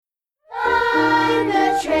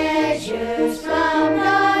the treasures from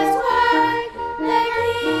God's word, the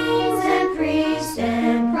kings and priests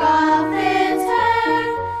and prophets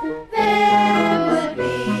heard, there would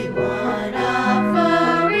be one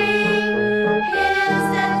offering, his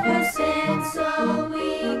death for sin, so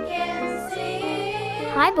we can sing.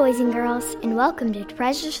 Hi, boys and girls, and welcome to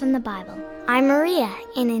Treasures from the Bible. I'm Maria,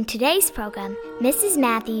 and in today's program, Mrs.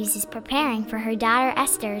 Matthews is preparing for her daughter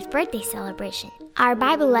Esther's birthday celebration. Our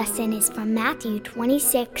Bible lesson is from Matthew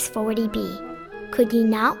 26:40b. Could you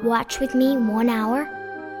not watch with me 1 hour?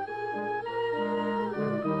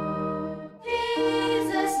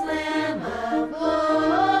 Jesus, Lamb of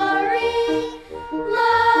glory,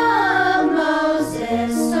 love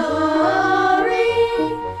Moses' story,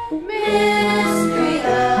 mystery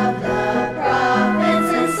of the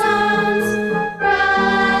prophets and Psalms,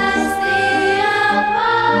 Christ the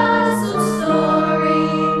apostle's story.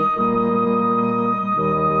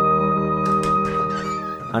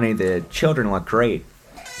 Honey, the children look great.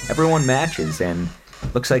 Everyone matches, and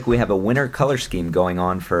looks like we have a winter color scheme going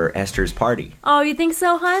on for Esther's party. Oh, you think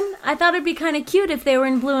so, hon? I thought it'd be kind of cute if they were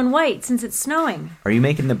in blue and white since it's snowing. Are you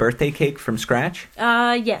making the birthday cake from scratch?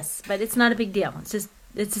 Yes, but it's not a big deal.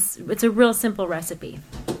 It's a real simple recipe.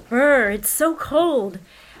 Brr, it's so cold.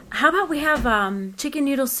 How about we have chicken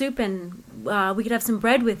noodle soup and we could have some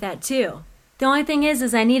bread with that too. The only thing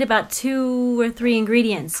is I need about 2 or 3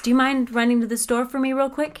 ingredients. Do you mind running to the store for me real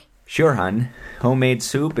quick? Sure, hun. Homemade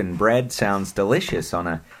soup and bread sounds delicious on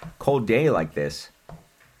a cold day like this.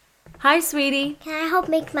 Hi, sweetie. Can I help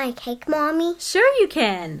make my cake, Mommy? Sure you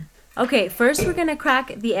can. Okay, first we're going to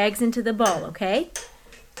crack the eggs into the bowl, okay?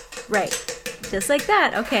 Right. Just like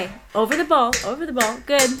that. Okay. Over the bowl.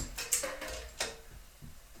 Good.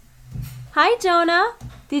 Hi, Jonah.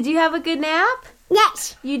 Did you have a good nap?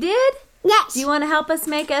 Yes. You did? Yes. Do you want to help us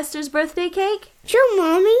make Esther's birthday cake? Sure,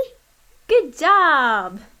 Mommy. Good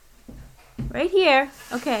job. Right here.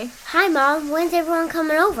 Okay. Hi, Mom. When's everyone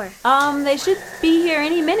coming over? They should be here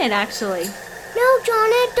any minute, actually. No,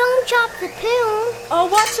 Jonah, don't chop the poon. Oh,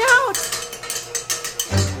 watch out!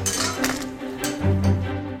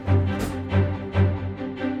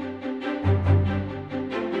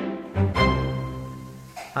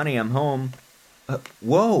 Honey, I'm home.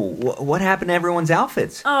 Whoa, what happened to everyone's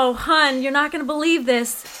outfits? Oh, hon, you're not going to believe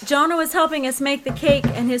this. Jonah was helping us make the cake,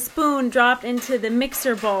 and his spoon dropped into the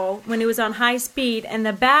mixer bowl when it was on high speed, and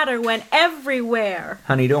the batter went everywhere.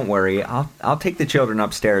 Honey, don't worry. I'll take the children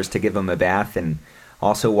upstairs to give them a bath and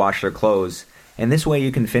also wash their clothes. And this way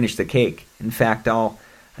you can finish the cake. In fact, I'll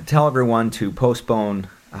tell everyone to postpone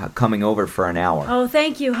coming over for an hour. Oh,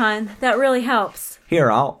 thank you, hon. That really helps.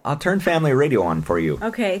 Here, I'll turn family radio on for you.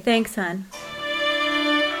 Okay, thanks, hon.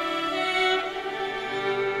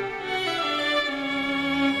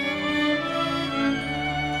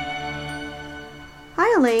 Hi,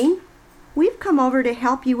 Elaine. We've come over to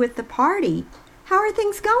help you with the party. How are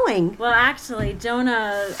things going? Well, actually,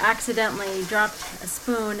 Jonah accidentally dropped a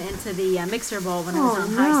spoon into the mixer bowl when it was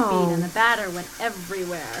on high speed, and the batter went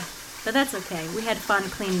everywhere. But that's okay. We had fun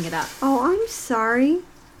cleaning it up. Oh, I'm sorry.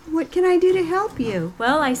 What can I do to help you?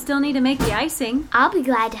 Well, I still need to make the icing. I'll be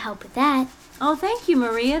glad to help with that. Oh, thank you,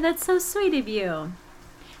 Maria. That's so sweet of you.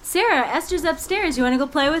 Sarah, Esther's upstairs. You want to go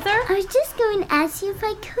play with her? I was just going to ask you if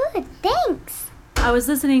I could. Thanks. I was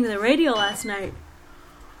listening to the radio last night.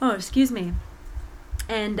 Oh, excuse me.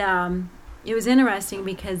 And it was interesting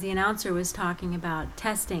because the announcer was talking about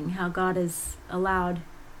testing, how God has allowed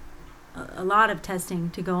a lot of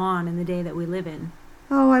testing to go on in the day that we live in.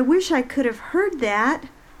 Oh, I wish I could have heard that.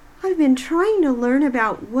 I've been trying to learn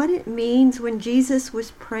about what it means when Jesus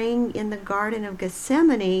was praying in the Garden of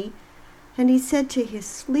Gethsemane, and he said to his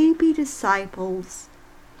sleepy disciples,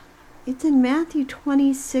 it's in Matthew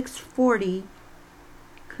 26:40,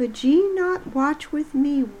 could ye not watch with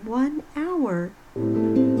me 1 hour?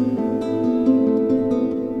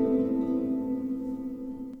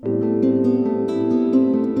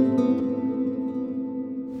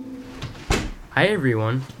 Hi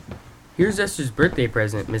everyone. Here's Esther's birthday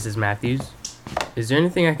present, Mrs. Matthews. Is there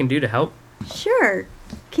anything I can do to help? Sure.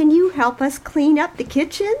 Can you help us clean up the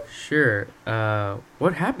kitchen? Sure.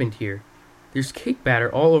 What happened here? There's cake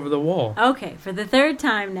batter all over the wall. Okay, for the 3rd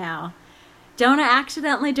time now. Jonah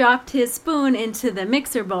accidentally dropped his spoon into the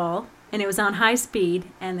mixer bowl, and it was on high speed,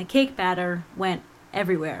 and the cake batter went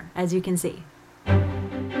everywhere, as you can see.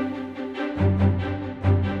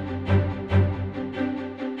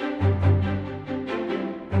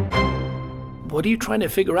 What are you trying to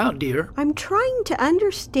figure out, dear? I'm trying to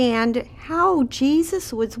understand how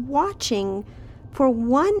Jesus was watching for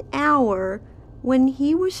 1 hour when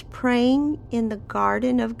he was praying in the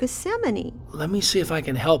Garden of Gethsemane. Let me see if I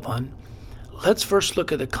can help, hon. Let's first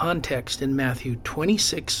look at the context in Matthew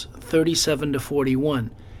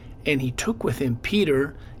 26:37-41. And he took with him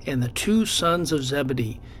Peter and the 2 sons of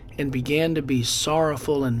Zebedee, and began to be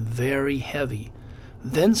sorrowful and very heavy.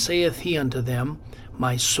 Then saith he unto them,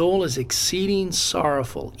 My soul is exceeding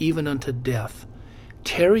sorrowful, even unto death.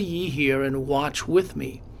 Tarry ye here, and watch with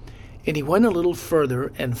me. And he went a little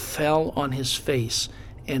further, and fell on his face,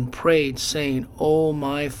 and prayed, saying, O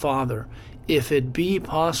my Father, if it be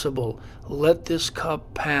possible, let this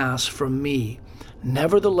cup pass from me.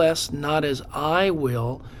 Nevertheless, not as I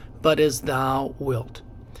will, but as thou wilt.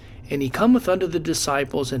 And he cometh unto the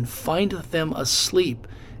disciples, and findeth them asleep,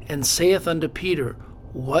 and saith unto Peter,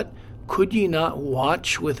 What, could ye not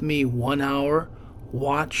watch with me 1 hour?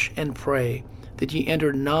 Watch and pray, that ye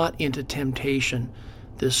enter not into temptation.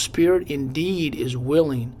 The spirit indeed is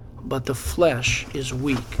willing, but the flesh is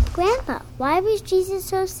weak. Grandpa, why was Jesus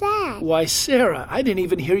so sad? Why, Sarah, I didn't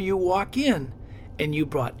even hear you walk in, and you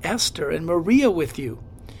brought Esther and Maria with you.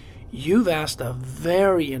 You've asked a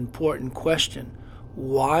very important question.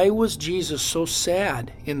 Why was Jesus so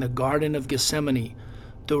sad in the Garden of Gethsemane?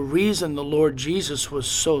 The reason the Lord Jesus was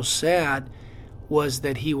so sad was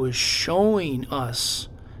that he was showing us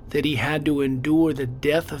that he had to endure the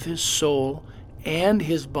death of his soul and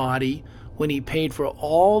his body when he paid for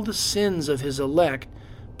all the sins of his elect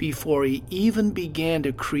before he even began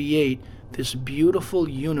to create this beautiful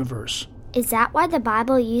universe. Is that why the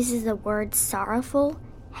Bible uses the words sorrowful,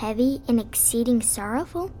 heavy, and exceeding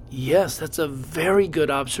sorrowful? Yes, that's a very good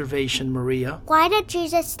observation, Maria. Why did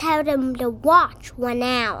Jesus tell them to watch 1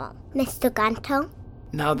 hour, Mr. Gunter?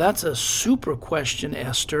 Now that's a super question,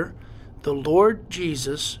 Esther. The Lord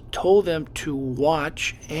Jesus told them to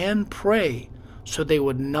watch and pray so they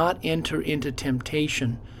would not enter into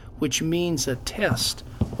temptation, which means a test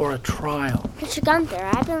or a trial. Mr. Gunther,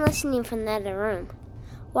 I've been listening from the other room.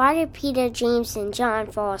 Why did Peter, James, and John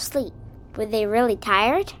fall asleep? Were they really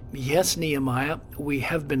tired? Yes, Nehemiah, we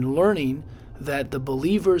have been learning that the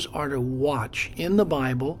believers are to watch in the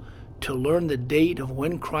Bible to learn the date of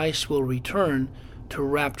when Christ will return to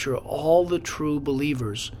rapture all the true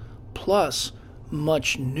believers, plus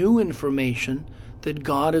much new information that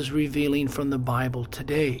God is revealing from the Bible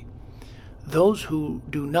today. Those who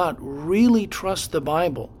do not really trust the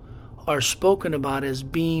Bible are spoken about as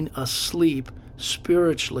being asleep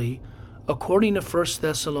spiritually, according to 1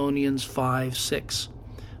 Thessalonians 5:6.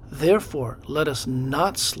 Therefore, let us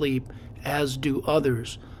not sleep as do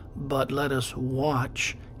others, but let us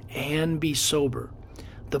watch and be sober.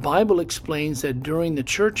 The Bible explains that during the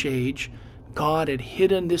church age, God had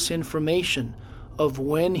hidden this information of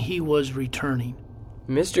when he was returning.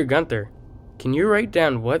 Mr. Gunther, can you write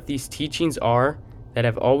down what these teachings are that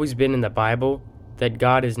have always been in the Bible that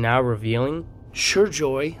God is now revealing? Sure,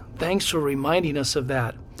 Joy. Thanks for reminding us of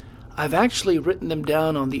that. I've actually written them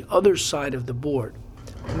down on the other side of the board.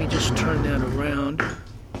 Let me just turn that around.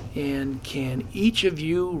 And can each of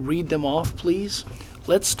you read them off, please?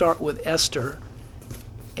 Let's start with Esther,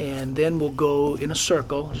 and then we'll go in a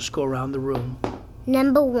circle, just go around the room.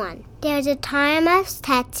 Number 1. There's a time of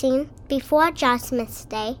testing before Judgment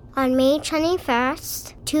Day on May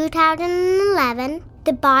 21st, 2011.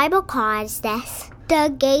 The Bible calls this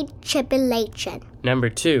the Great Tribulation. Number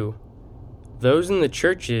 2. Those in the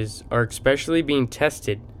churches are especially being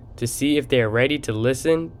tested to see if they are ready to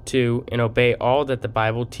listen to and obey all that the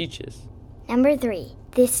Bible teaches. Number 3.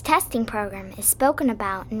 This testing program is spoken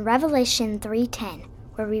about in Revelation 3:10,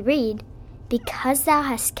 where we read, Because thou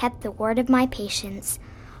hast kept the word of my patience,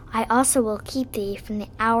 I also will keep thee from the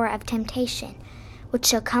hour of temptation, which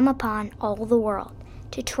shall come upon all the world,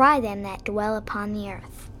 to try them that dwell upon the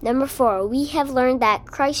earth. Number 4. We have learned that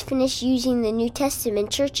Christ finished using the New Testament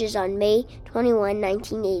churches on May 21,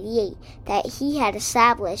 1988, that he had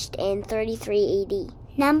established in 33 AD.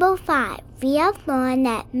 Number 5. We have learned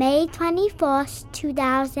that May 21st,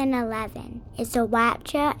 2011 is the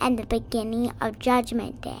rapture and the beginning of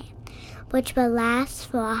Judgment Day, which will last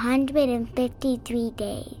for 153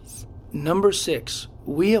 days. Number 6.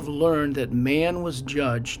 We have learned that man was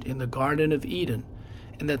judged in the Garden of Eden,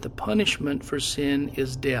 and that the punishment for sin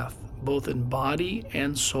is death, both in body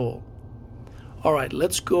and soul. All right,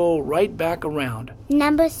 let's go right back around.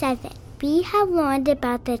 Number 7. We have learned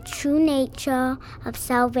about the true nature of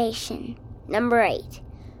salvation. Number 8.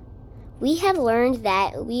 We have learned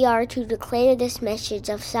that we are to declare this message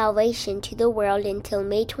of salvation to the world until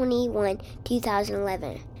May 21,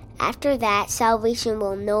 2011. After that, salvation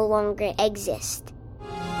will no longer exist.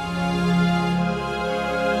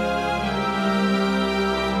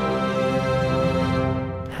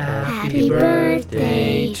 Happy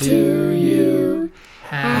birthday to you.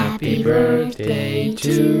 Happy birthday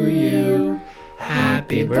to you.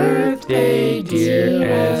 Happy birthday, dear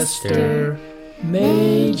Esther.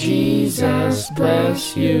 May Jesus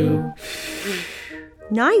bless you.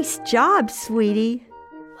 Nice job, sweetie.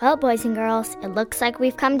 Well, boys and girls, it looks like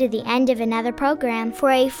we've come to the end of another program.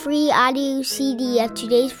 For a free audio CD of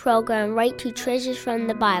today's program, write to Treasures from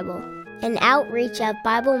the Bible, an outreach of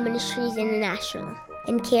Bible Ministries International,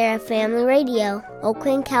 in care of Family Radio,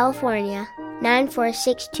 Oakland, California,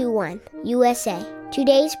 94621, USA.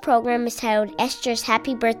 Today's program is titled Esther's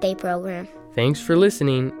Happy Birthday Program. Thanks for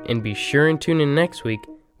listening, and be sure and tune in next week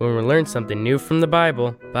when we learn something new from the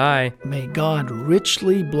Bible. Bye. May God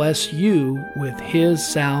richly bless you with His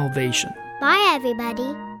salvation. Bye,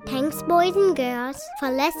 everybody. Thanks, boys and girls, for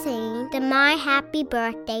listening to my happy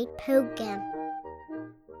birthday program.